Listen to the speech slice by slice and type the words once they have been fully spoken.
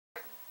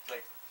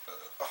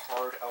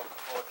hard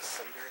alcoholic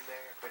cider in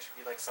there, which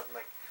would be like something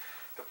like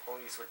the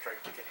ponies would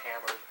drink to get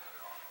hammered.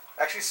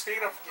 Actually,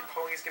 speaking of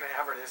ponies getting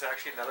hammered, there's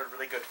actually another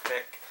really good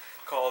fic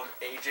called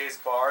AJ's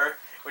Bar,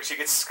 when she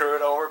gets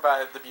screwed over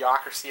by the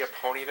bureaucracy of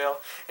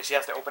Ponyville, and she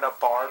has to open a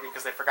bar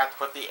because they forgot to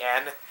put the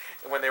N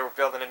when they were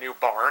building a new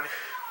barn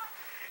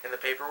in the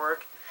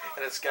paperwork.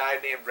 And this guy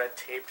named Red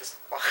Tape just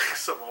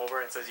fucks him over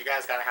and says, "You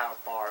guys gotta have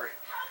a bar."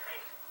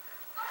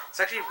 It's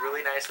actually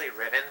really nicely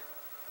written,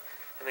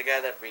 and the guy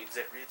that reads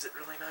it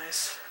really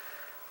nice.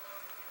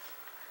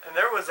 And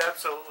there was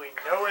absolutely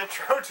no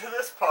intro to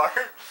this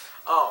part.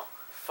 Oh,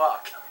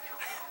 fuck.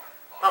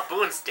 Oh,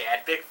 Boone's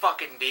dead. Big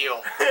fucking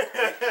deal.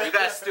 You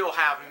guys still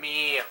have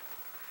me,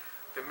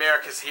 the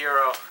America's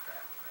hero.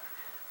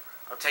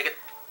 I'll take it.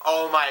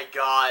 Oh my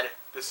god.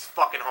 This is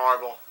fucking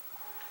horrible.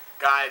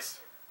 Guys,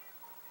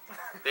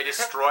 they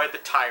destroyed the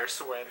tire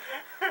swing.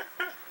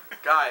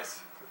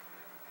 Guys,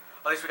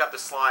 at least we got the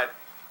slide.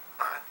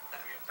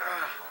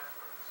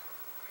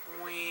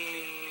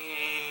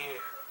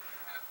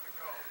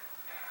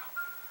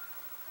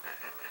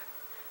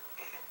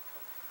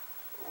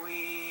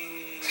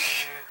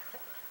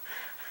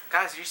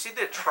 Guys, you see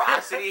the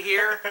atrocity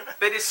here?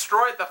 They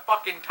destroyed the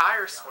fucking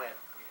tire swing.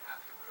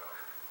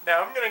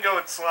 Now I'm gonna go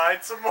and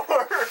slide some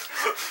more.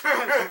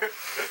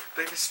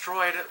 They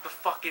destroyed the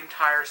fucking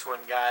tire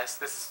swing, guys.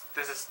 This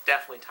is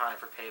definitely time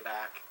for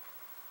payback.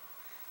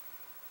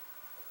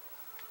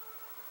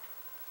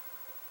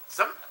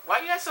 Why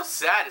are you guys so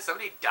sad? Did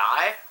somebody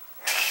die?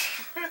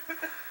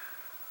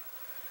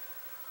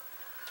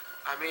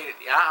 I mean,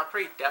 yeah, I'm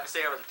pretty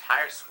devastated with the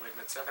tire swing,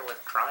 but it's nothing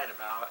worth crying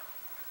about.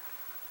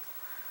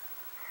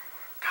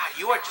 God,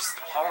 you are just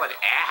hauling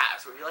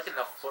ass. Were you like in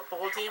the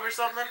football team or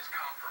something?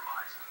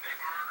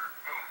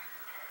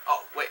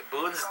 Oh, wait,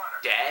 Boone's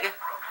dead?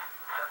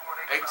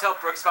 I can tell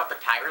Brooks about the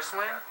tire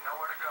swing?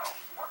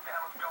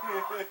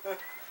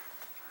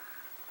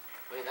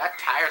 Wait, that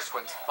tire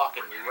swing's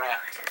fucking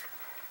wrecked.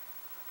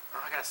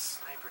 Oh, I got a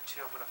sniper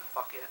too. I'm gonna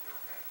fuck it.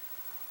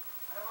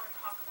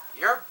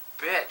 You're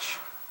a bitch.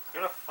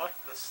 You're gonna fuck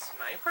the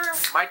sniper?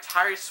 My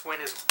tire swing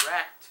is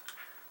wrecked.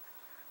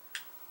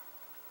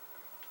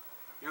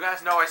 You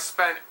guys know I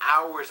spent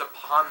hours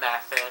upon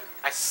that thing.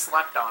 I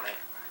slept on it.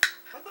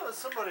 I thought it was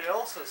somebody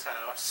else's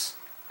house.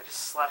 I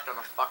just slept on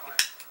the fucking...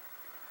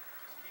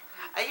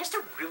 I used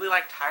to really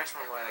like tire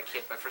swing when I was a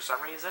kid, but for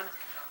some reason,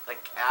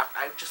 like,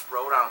 I just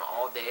rode on them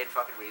all day in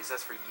fucking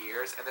recess for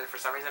years, and then for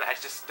some reason I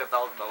just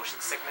developed motion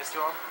sickness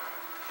to them.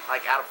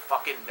 Like, out of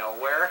fucking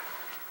nowhere.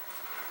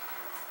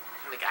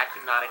 Like, I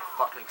could not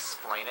fucking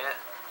explain it.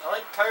 I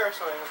like tire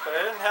swings, but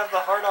I didn't have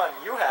the hard-on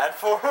you had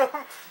for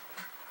them.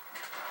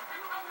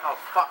 Oh,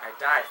 fuck, I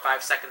died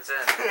 5 seconds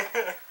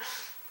in.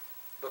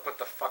 Look what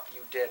the fuck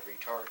you did,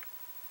 retard.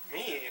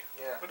 Me?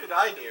 Yeah. What did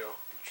I do?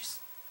 You just...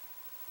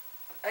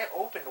 I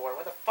opened one.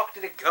 Where the fuck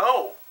did it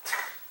go?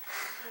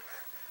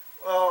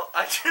 Well,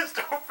 I just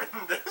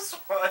opened this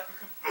one.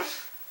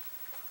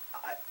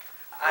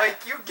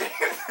 Like, you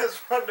gave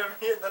this one to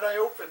me and then I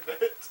opened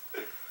it.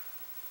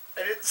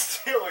 I didn't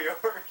steal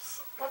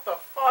yours. What the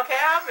fuck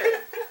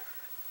happened?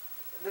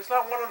 There's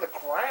not one on the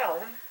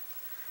ground.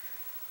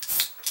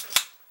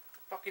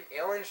 Fucking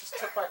aliens just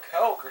took my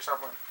Coke or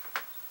something.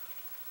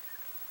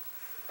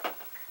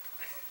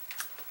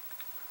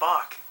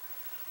 Fuck.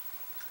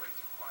 It's way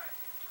too quiet.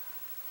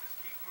 Just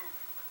keep moving.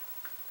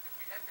 If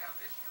we head down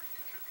this street,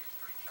 it should be a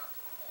straight shot to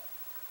the wall.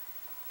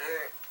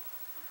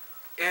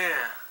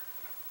 Yeah.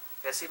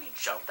 You guys see me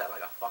jump that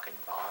like a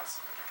fucking boss?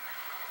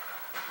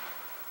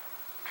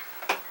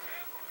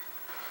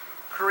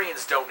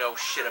 Koreans don't know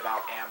shit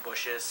about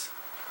ambushes.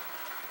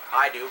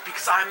 I do,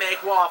 because I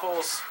make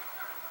waffles.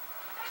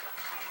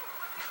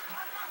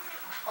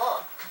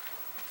 Huh.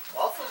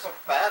 Waffle's a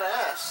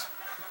badass.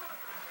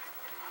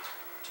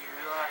 Do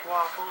you like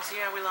waffles?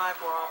 Yeah, we like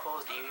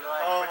waffles. Do you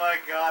like... Oh my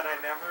god, I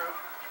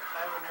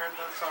haven't heard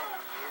that song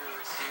in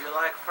years. Do you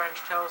like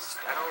French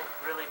toast? I don't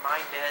really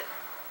mind it.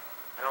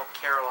 I don't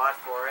care a lot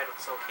for it.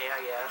 It's okay,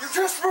 I guess. You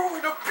just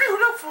ruined a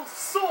beautiful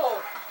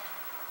song!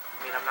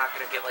 I mean, I'm not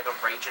gonna get like a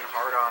raging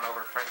hard-on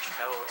over French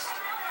toast.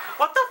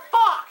 What the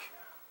fuck?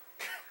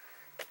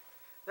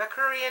 That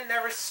Korean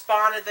never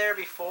spawned there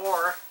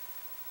before.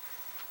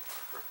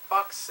 For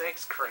fuck's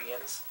sakes,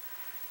 Koreans.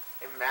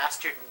 They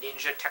mastered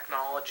ninja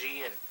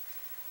technology and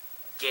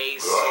gay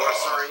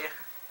sorcery.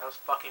 That was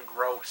fucking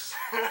gross.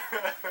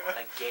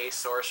 Like gay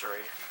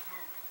sorcery.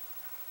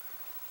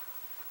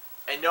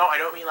 And no, I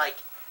don't mean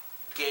like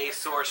gay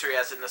sorcery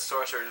as in the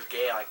sorcerer is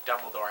gay like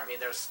Dumbledore. I mean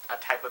there's a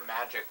type of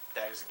magic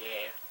that is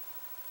gay.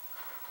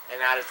 And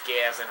not as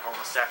gay as in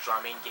homosexual,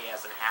 I mean gay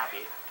as in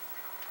happy.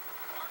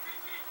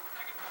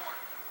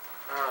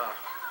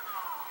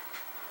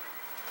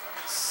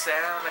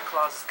 Santa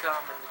Claus is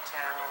coming to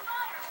town.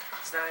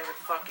 It's not even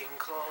fucking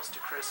close to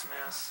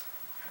Christmas.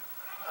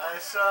 I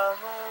saw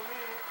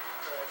mommy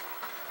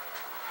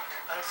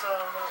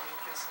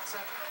kissing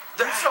Santa.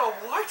 You saw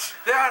what?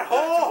 That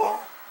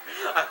hole!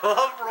 I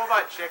love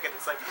Robot Chicken.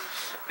 It's like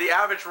the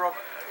average robot.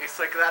 It's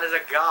like that is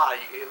a god.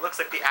 It looks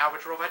like the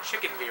average Robot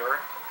Chicken viewer.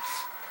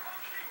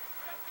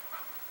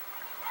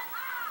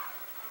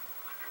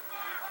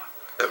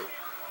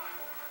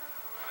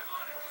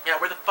 Yeah,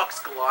 where the fuck's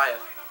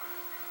Goliath?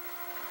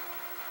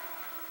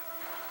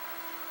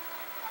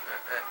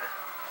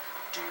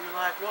 Do you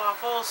like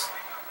waffles?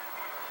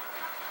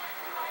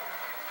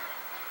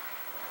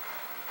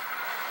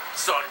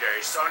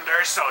 Sunday,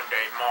 Sunday,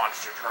 Sunday,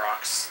 monster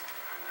trucks.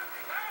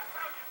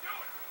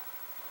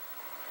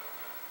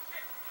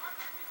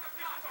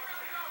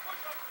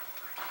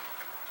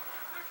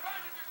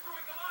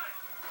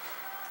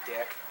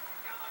 Dick.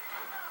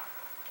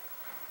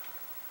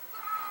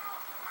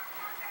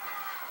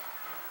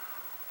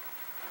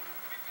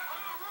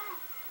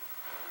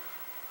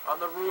 On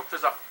the roof,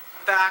 there's a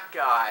fat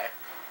guy.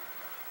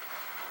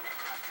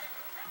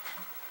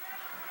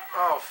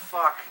 Oh,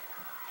 fuck.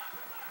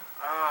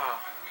 Oh.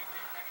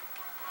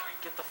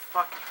 Get the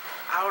fuck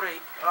out of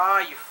here. Oh,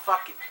 you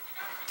fucking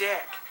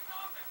dick.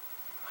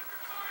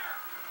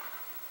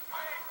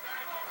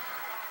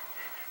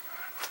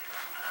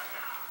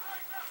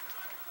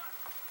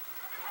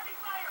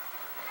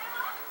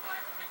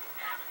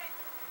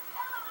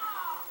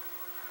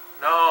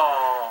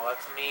 No,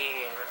 that's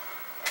mean.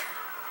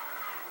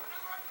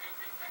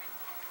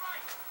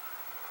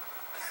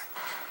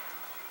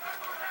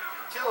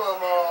 Kill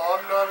them all.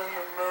 I'm not in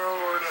the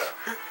mood.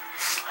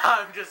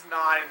 I'm just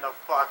not in the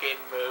fucking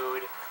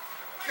mood.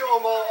 Kill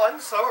them all. I'm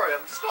sorry.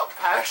 I'm just not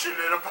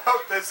passionate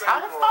about this How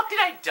anymore. the fuck did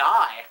I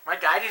die? My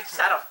guy just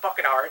had a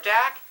fucking heart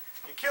attack?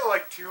 You kill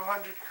like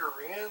 200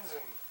 Koreans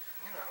and,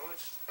 you know,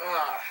 it's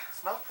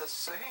not the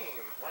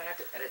same. Why do I have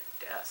to edit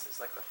deaths? It's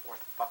like the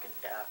fourth fucking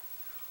death.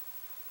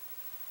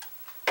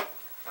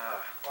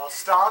 Well,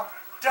 stop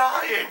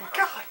dying.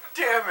 God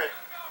damn it.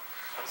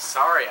 I'm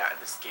sorry,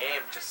 this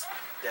game just,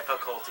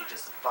 difficulty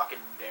just fucking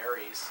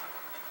varies.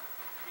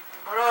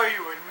 What are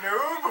you, a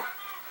noob?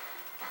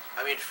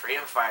 I mean,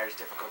 Freedom Fire's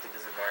difficulty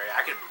doesn't vary.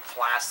 I could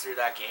blast through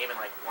that game in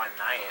like one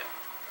night.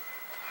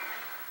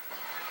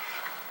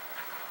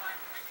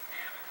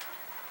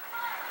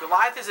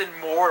 Goliath is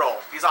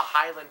immortal. He's a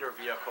Highlander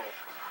vehicle.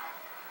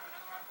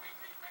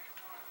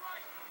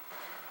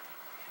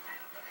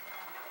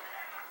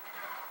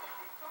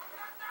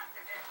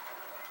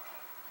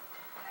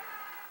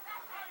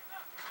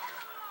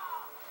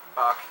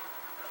 Fuck.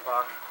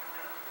 Fuck.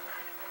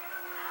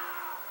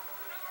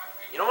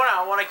 You know what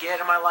I want to get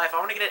in my life? I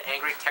want to get an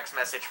angry text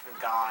message from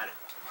God.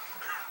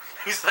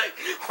 He's like,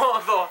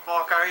 what the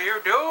fuck are you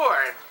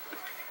doing?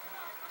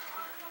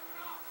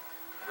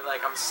 Be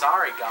like, I'm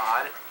sorry,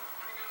 God.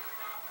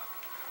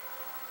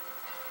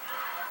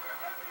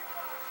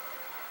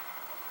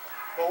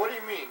 Well, what do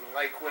you mean?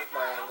 Like with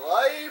my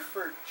life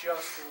or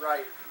just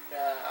right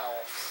now?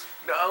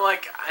 No,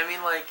 like, I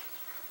mean, like,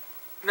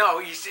 no,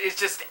 it's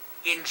just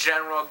in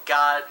general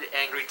God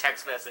angry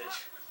text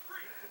message.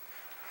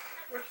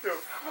 What the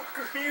fuck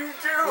are you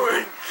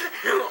doing?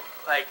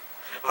 Like,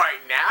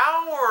 right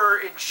now or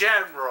in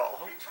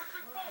general?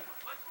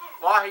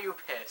 Why are you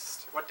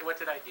pissed? What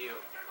did I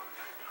do?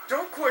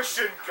 Don't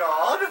question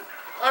God.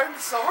 I'm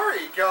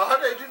sorry,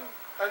 God. I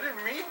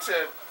didn't mean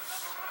to.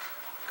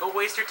 Go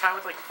waste your time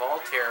with like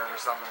Voltaire or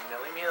something.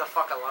 Now leave me the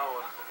fuck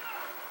alone.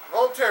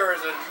 Voltaire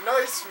is a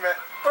nice man,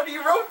 but he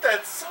wrote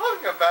that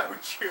song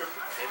about you.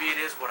 Maybe it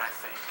is what I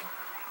think.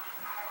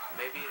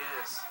 Maybe it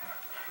is.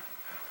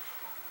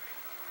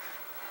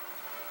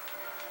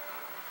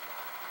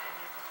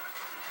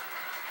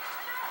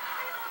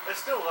 I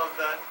still love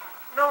that.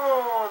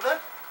 No,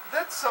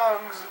 that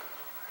song's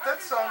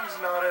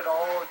not at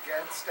all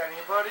against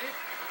anybody.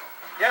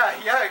 Yeah,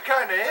 it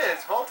kind of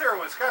is. Voltaire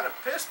was kind of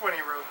pissed when he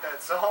wrote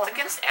that song. It's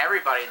against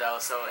everybody though,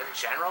 so in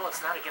general,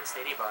 it's not against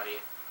anybody.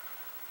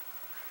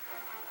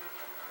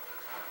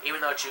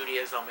 Even though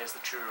Judaism is the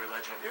true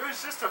religion. It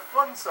was just a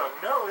fun song.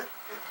 No,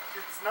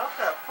 it's not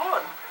that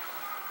fun.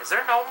 Is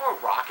there no more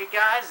rocket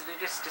guys? Did they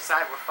just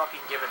decide we're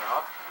fucking giving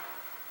up?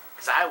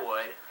 Because I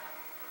would.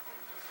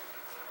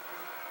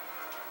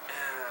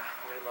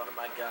 Reloading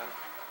my gun.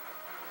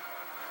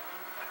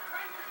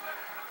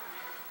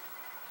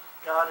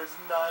 God is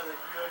neither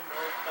good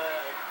nor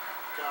bad.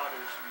 God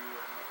is you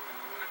and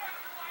me.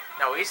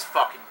 No, he's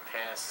fucking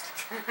pissed.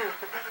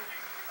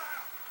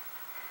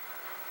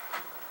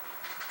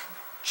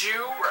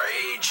 Jew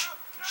rage!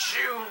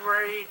 Jew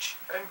rage!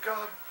 And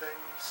God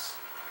thinks.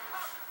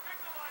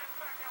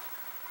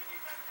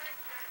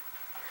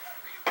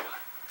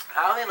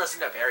 I only listen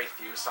to very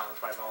few songs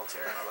by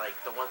Voltaire, and like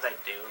the ones I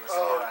do listen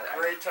to.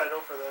 Great title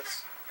for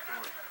this.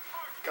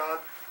 God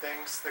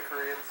thinks the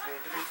Koreans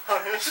need to be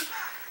punished.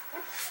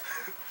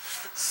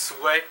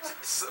 Swift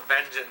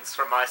vengeance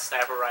from my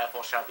sniper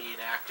rifle shall be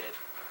enacted.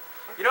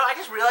 You know, I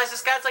just realized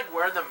this guy's like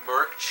wearing the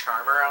Merc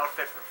Charmer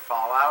outfit from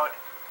Fallout.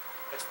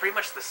 It's pretty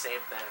much the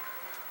same thing.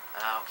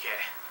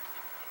 Okay.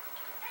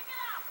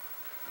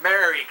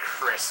 Merry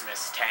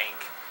Christmas,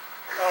 tank.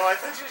 Oh, I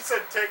thought you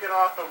said take it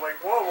off. I'm like,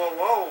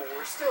 whoa,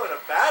 we're still in a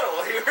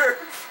battle here.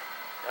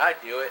 I'd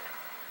do it.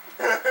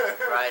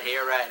 Right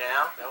here, right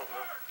now. Nope.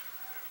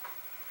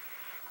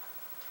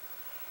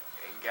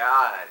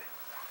 God.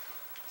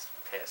 He's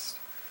pissed.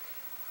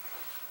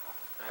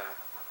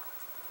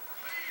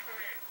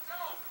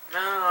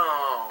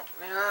 No.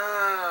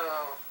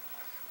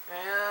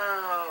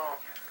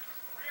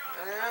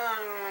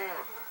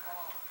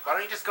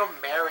 just go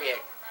marry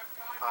it,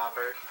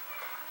 Hopper?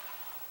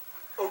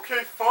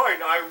 Okay,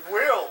 fine, I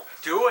will.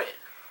 Do it.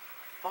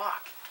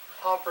 Fuck.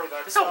 Hopper,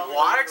 that's There's a not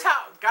water legal.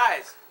 tower.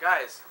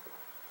 Guys.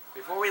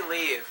 Before we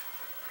leave,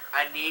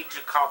 I need to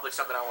accomplish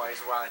something I want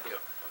to do.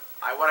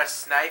 I want to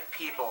snipe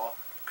people,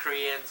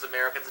 Koreans,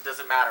 Americans, it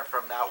doesn't matter,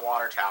 from that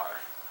water tower.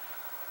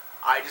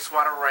 I just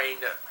want to rain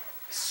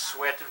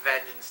swift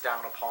vengeance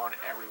down upon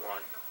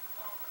everyone.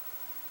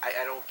 I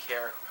don't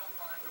care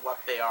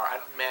what they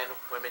are. Men,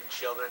 women,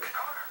 children.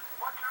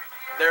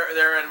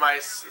 They're in my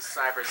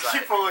sniper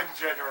sight. People in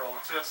general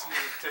just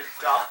need to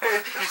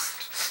die.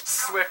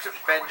 Swift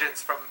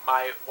vengeance from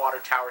my water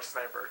tower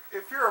sniper.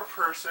 If you're a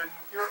person,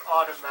 you're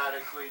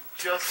automatically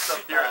just a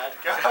bad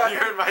guy.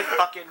 You're my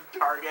fucking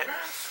target.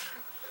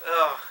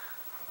 Ugh.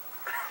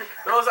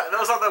 Those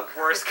are the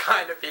worst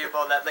kind of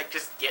people that like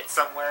just get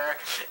somewhere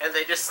and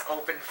they just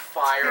open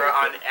fire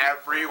on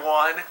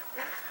everyone.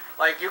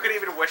 Like, you could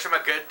even wish them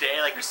a good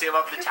day. Like, you see them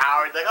up the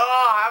tower, and like,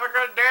 oh, have a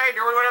good day,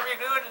 do whatever you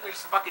do, and they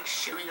just fucking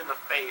shoot you in the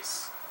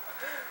face.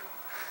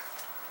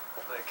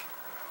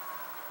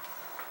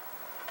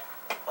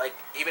 Like,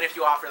 even if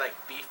you offer, like,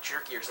 beef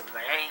jerky or something,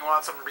 like, hey, you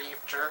want some beef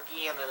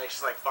jerky? And then they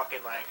just, like,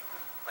 fucking, like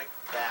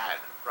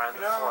that, right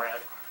in the forehead.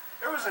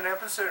 There was an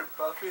episode of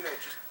Buffy that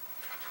just,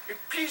 it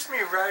pieced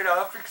me right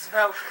off because of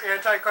how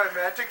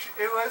anticlimactic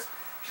it was.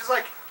 She's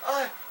like,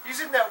 he's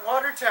in that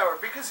water tower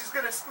because he's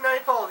gonna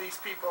snipe all these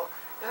people.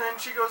 And then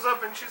she goes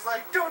up and she's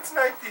like, don't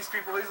snipe these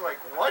people. He's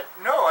like, what?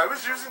 No, I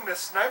was using the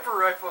sniper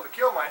rifle to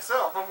kill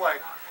myself. I'm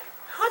like,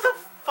 who the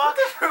fuck?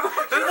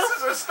 This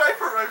is a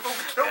sniper rifle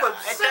to kill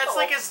himself. And that's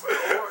like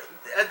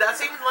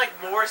that's even like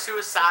more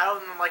suicidal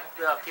than like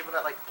the people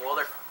that like blow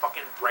their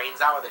fucking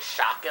brains out with a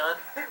shotgun.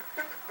 I'm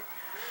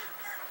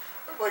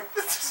like,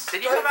 this is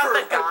Did you hear about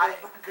the guy?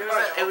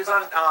 It was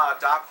on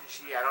Dr.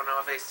 G. I don't know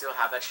if they still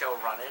have that show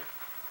running.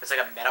 It's like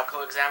a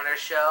medical examiner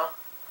show.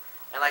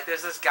 And, like,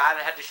 there's this guy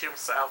that had to shoot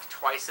himself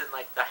twice in,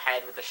 like, the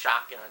head with a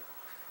shotgun.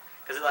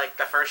 Because, like,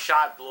 the first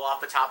shot blew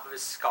off the top of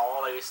his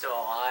skull, like, he was still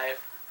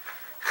alive.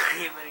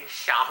 And then he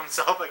shot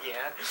himself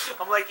again.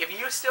 I'm like, if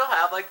you still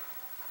have, like,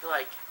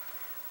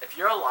 if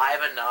you're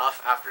alive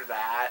enough after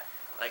that,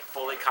 like,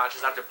 fully conscious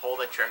enough to pull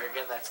the trigger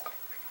again, that's...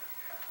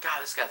 God,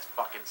 this guy's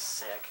fucking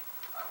sick.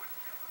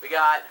 We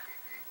got...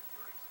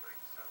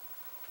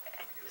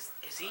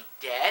 Is he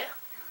dead?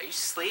 Are you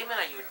sleeping?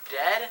 Are you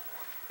dead?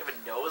 You have a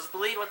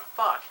nosebleed? What the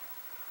fuck?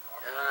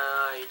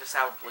 You just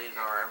have a bleeding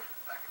arm.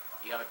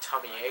 You have a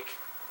tummy ache.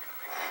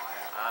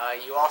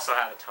 You also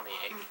have a tummy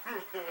ache.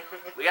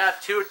 We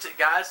have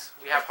guys,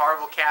 we have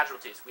horrible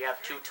casualties. We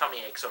have 2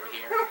 tummy aches over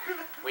here.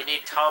 We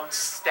need Tom's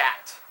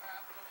stat.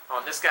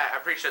 Oh, this guy,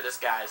 I'm pretty sure this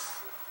guy's...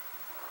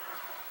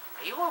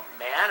 Are you a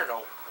man or a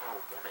woman?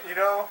 You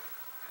know,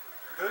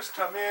 those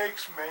tummy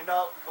aches may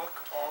not look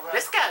all that...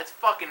 This guy's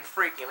fucking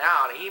freaking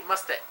out. He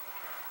must have...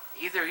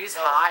 Either he's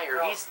high or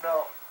he's...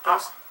 No,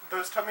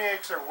 those tummy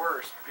aches are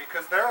worse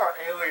because there are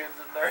aliens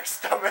in their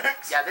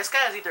stomachs. Yeah, this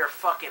guy's either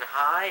fucking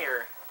high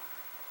or...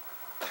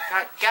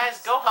 God,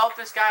 guys, go help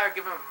this guy or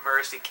give him a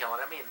mercy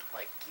killing. I mean,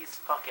 like, he's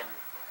fucking...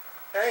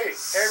 Hey,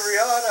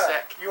 Rihanna,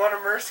 sick. You want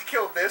to mercy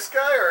kill this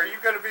guy or are you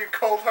going to be a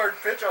cold hard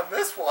bitch on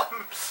this one?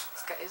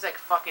 This guy, he's like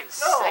fucking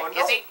sick. No.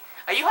 Is he...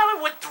 Are you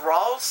having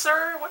withdrawals,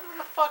 sir? What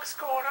the fuck's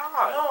going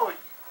on? No,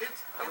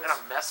 I'm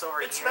gonna mess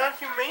over it's here. not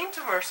humane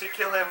to mercy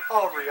kill him.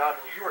 Oh, Rihanna,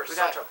 you are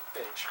such a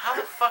bitch. How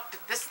the fuck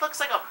did this looks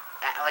like a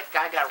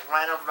guy got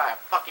ran over by a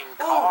fucking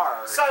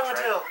car? Ooh, Silent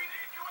Hill.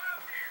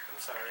 I'm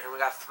sorry. And we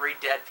got 3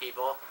 dead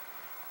people.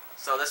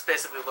 So this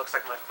basically looks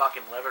like my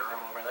fucking living room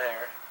over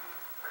there.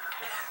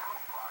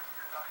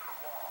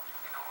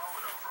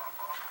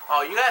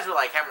 Oh, you guys were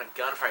like having a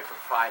gunfight for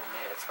 5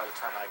 minutes by the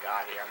time I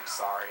got here. I'm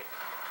sorry.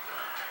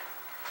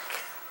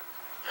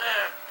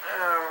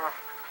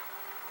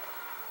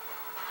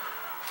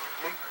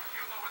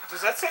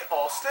 Does that say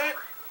Allstate?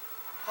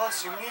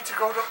 Plus, you need to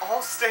go to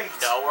Allstate.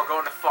 No, we're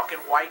going to fucking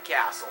White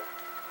Castle.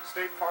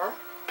 State Farm?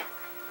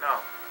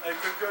 No. Like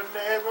a good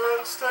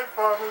neighbor, State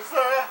Farm is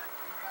there.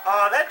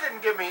 That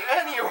didn't get me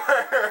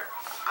anywhere.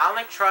 I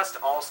only trust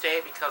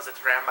Allstate because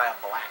it's ran by a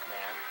black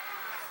man.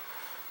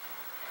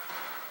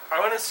 I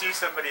want to see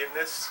somebody in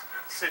this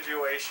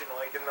situation,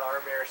 like in the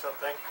army or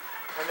something,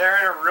 and they're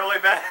in a really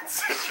bad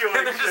situation.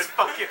 And they're just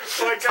fucking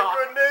like a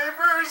good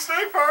neighbor,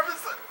 State Farm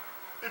is there.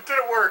 It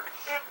didn't work.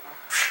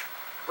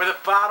 With a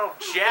bottle of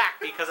Jack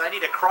because I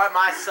need to cry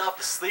myself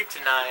to sleep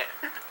tonight.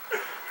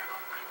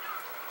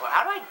 Well,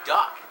 how do I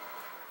duck?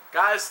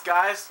 Guys,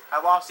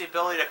 I lost the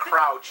ability to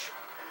crouch.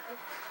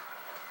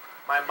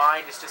 My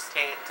mind is just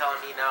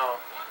telling me no.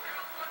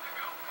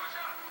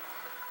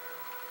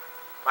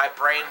 My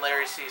brain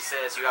literally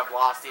says you have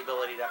lost the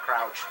ability to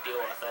crouch. Deal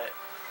with it.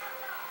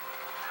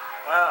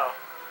 Wow.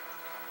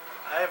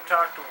 I have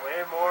talked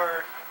way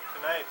more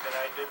tonight than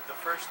I did the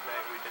first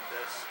night we did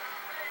this.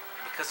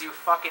 Because you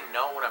fucking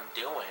know what I'm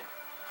doing.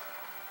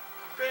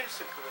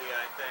 Basically,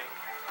 I think.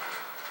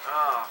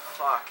 Oh,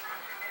 fuck.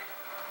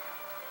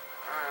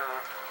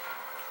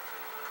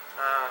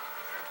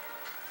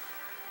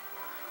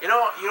 You know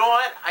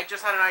what? I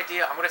just had an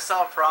idea. I'm gonna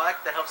sell a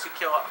product that helps you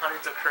kill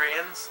hundreds of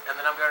Koreans, and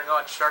then I'm gonna go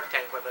on Shark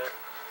Tank with it.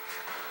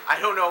 I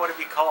don't know what it'd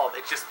be called.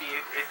 It just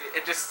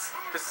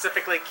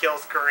specifically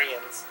kills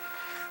Koreans,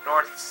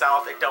 north,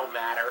 south. It don't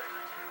matter.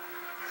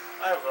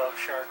 I love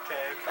Shark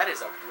Tank. That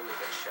is a really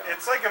good show.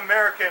 It's like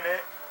American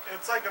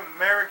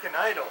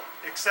Idol,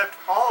 except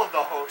all of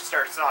the hosts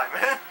are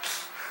Simon.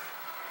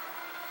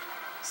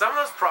 Some of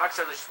those products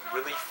are just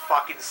really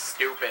fucking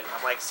stupid.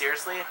 I'm like,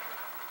 seriously?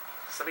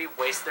 Somebody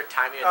waste their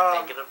time even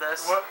thinking of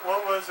this?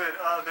 What was it?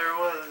 There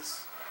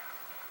was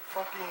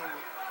fucking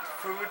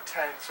food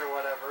tents or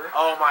whatever.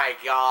 Oh my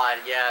god,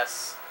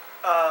 yes.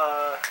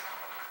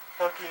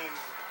 Fucking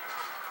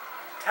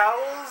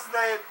towels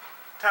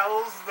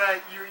that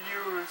you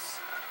use.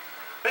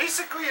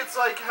 Basically, it's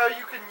like how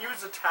you can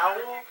use a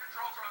towel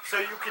so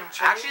you can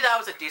change. Actually, that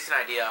was a decent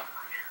idea.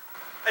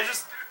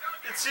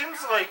 It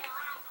seems like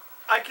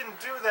I can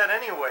do that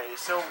anyway,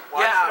 so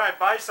why Yeah. should I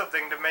buy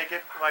something to make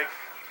it, like,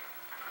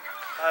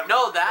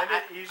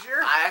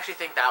 easier? I actually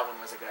think that one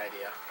was a good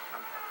idea.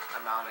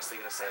 I'm honestly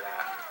gonna say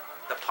that.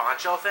 The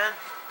poncho thing?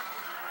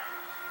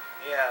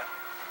 Yeah.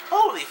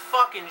 Holy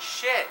fucking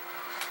shit.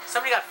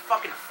 Somebody got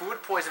fucking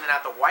food poisoning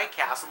at the White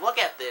Castle. Look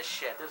at this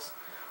shit. There's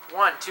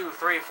 1, 2,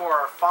 3,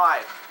 4,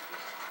 5,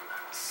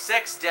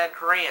 6 dead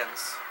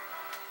Koreans.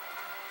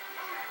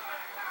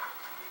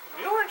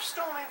 Viewer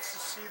still needs to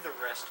see the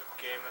rest of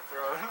Game of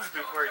Thrones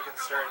before he can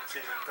start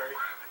season 3.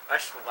 I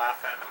should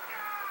laugh at him.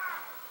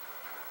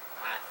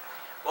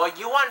 Well,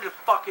 you wanted to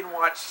fucking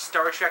watch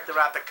Star Trek The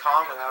Wrath of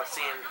Khan without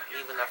seeing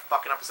even the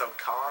fucking episode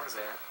Khan's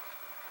in.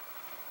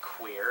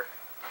 Queer.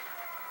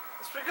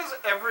 It's because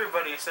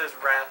everybody says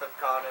Wrath of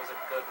Khan is a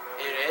good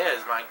movie. It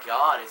is, my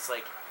god. It's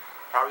like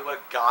probably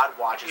what God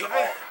watches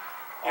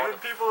Even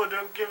people who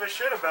don't give a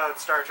shit about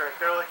Star Trek,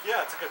 they're like,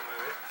 yeah, it's a good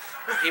movie.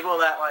 People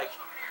that like,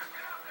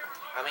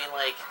 I mean,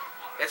 like,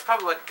 it's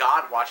probably what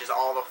God watches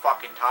all the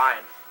fucking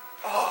time.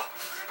 Oh.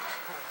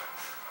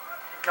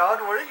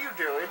 God, what are you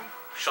doing?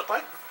 Shut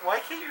the... Why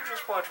can't you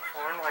just watch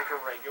porn like a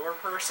regular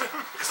person?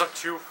 Because I'm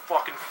too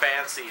fucking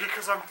fancy.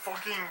 Because I'm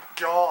fucking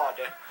God.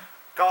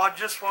 God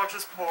just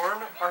watches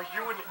porn? Are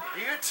you an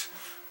idiot?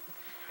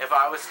 If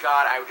I was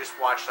God, I would just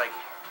watch, like,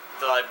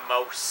 the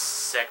most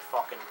sick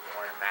fucking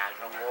porn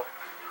imaginable.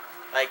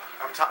 Like,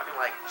 I'm talking,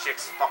 like,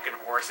 chicks fucking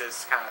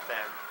horses kind of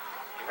thing.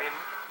 You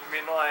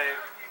mean like,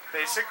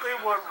 basically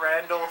what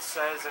Randall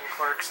says in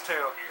Clerks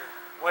 2.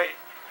 Wait,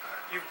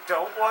 you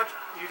don't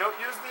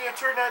use the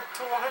internet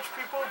to watch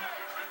people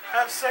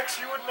have sex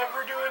you would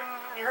never do in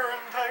your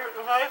entire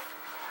life?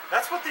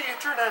 That's what the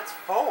internet's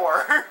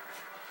for.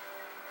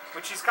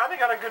 Which he's kind of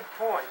got a good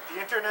point. The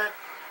internet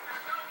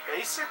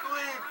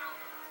basically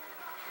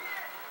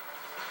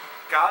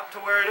got to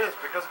where it is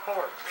because of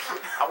porn.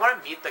 I want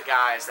to meet the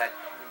guys that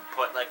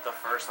put, like, the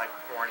first, like,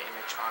 porn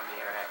image on the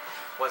internet.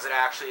 Was it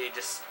actually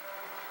just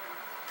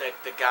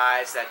the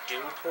guys that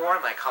do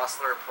porn, like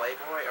Hustler or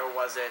Playboy, or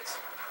was it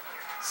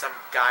some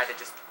guy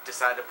that just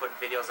decided to put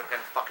videos of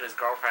him fucking his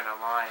girlfriend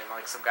online?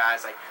 Like, some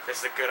guys, like,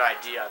 this is a good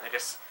idea, and they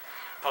just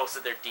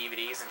posted their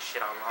DVDs and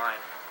shit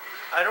online.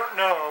 I don't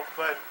know,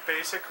 but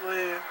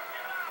basically,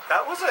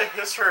 that was a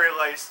history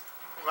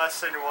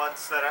lesson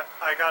once that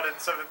I got in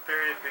 7th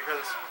period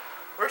because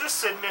we're just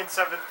sitting in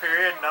 7th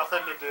period,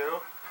 nothing to do.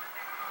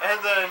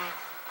 And then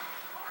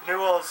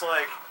Newell's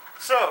like,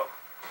 so,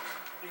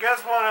 you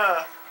guys want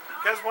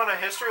a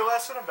history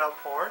lesson about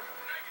porn?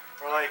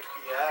 We're like,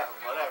 yeah,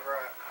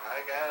 whatever,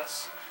 I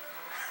guess.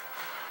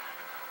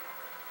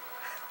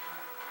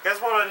 You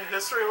guys want a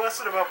history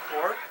lesson about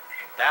porn?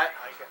 That?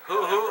 Who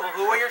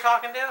are you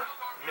talking to?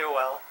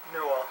 Newell.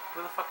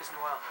 Who the fuck is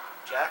Noel?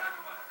 Jack?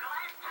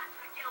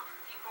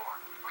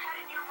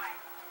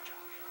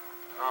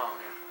 Oh,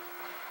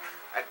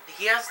 yeah.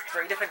 He has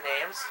 3 different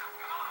names?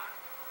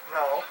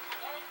 No.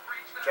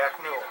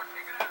 Jack Newell.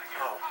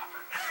 Oh.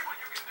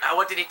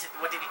 What did he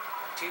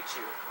teach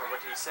you? Or what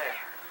did he say?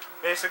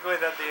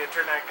 Basically that the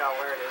internet got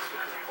where it is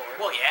because of porn.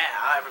 Well,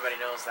 yeah, everybody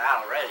knows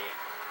that already.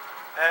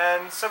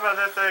 And some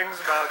other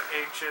things about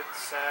ancient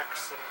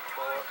sex and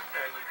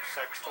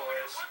sex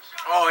toys.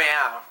 Oh,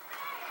 yeah.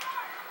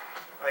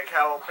 Like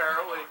how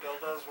apparently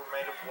dildos were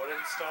made of wood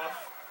and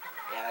stuff.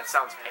 Yeah, that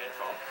sounds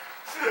painful.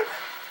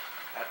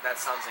 that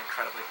sounds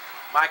incredibly...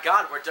 My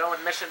god, we're done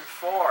with mission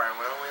 4, and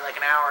we're only like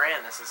an hour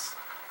in. This is...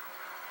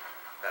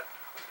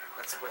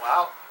 That's...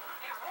 Wow.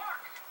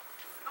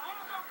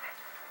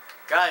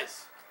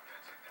 Guys,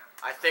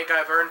 I think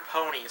I've earned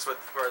ponies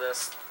for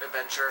this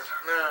adventure.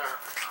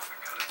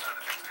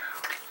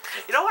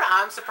 You know what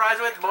I'm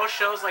surprised with? Most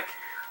shows, like...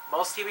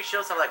 Most TV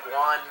shows have like 1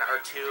 or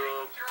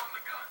 2...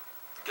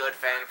 good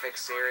fanfic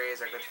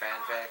series or good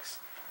fanfics.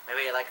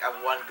 Maybe like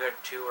 1 good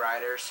 2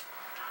 writers.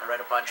 I read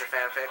a bunch of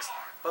fanfics.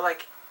 But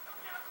like,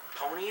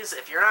 ponies,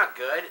 if you're not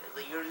good,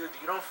 you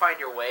don't find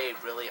your way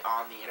really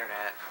on the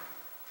internet.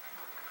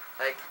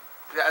 Like,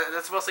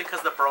 that's mostly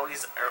because the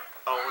bronies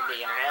own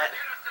the internet.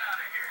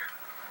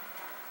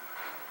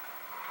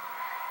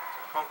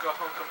 Honka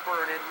honka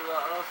burning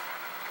love.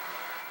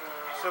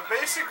 So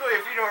basically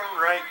if you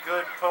don't write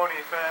good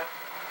pony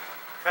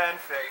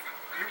fanfic,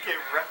 you get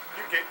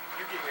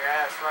your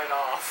ass right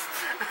off.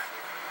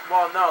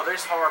 Well, no,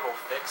 there's horrible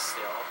fics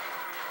still,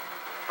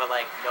 but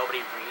like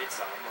nobody reads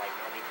them. Like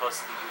nobody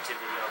posts a YouTube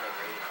video and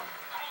read them,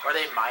 or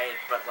they might,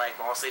 but like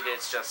mostly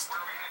it's just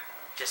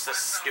a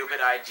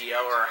stupid idea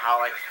or how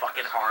like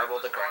fucking horrible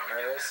the grammar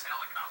is.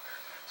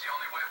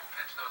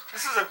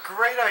 This is a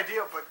great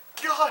idea, but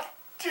god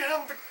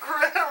damn the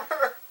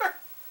grammar.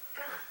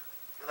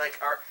 Like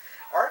our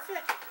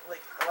fic,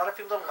 like a lot of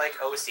people don't like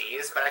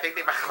OCs, but I think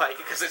they might like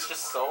it because it's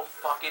just so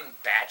fucking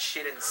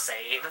batshit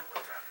insane.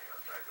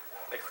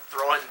 Like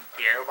throwing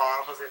beer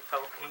bottles at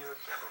ponies and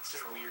shit. It's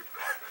just weird.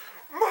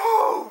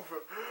 Move!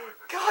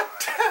 God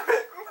damn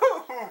it,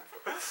 move!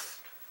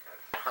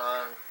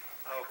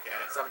 Okay.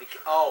 Somebody.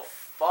 Oh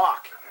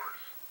fuck!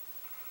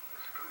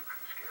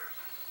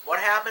 What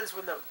happens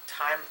when the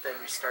time thing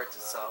restarts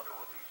itself?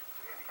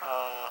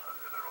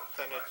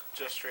 Then it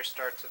just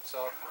restarts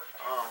itself.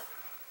 Oh.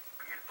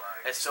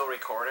 It's still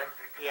recording?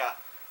 Yeah.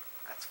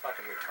 That's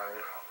fucking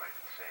retarded.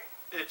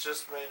 It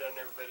just made a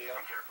new video.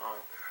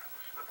 Oh.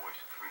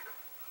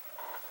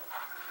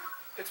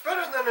 It's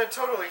better than it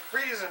totally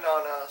freezing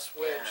on us,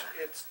 which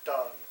it's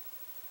done.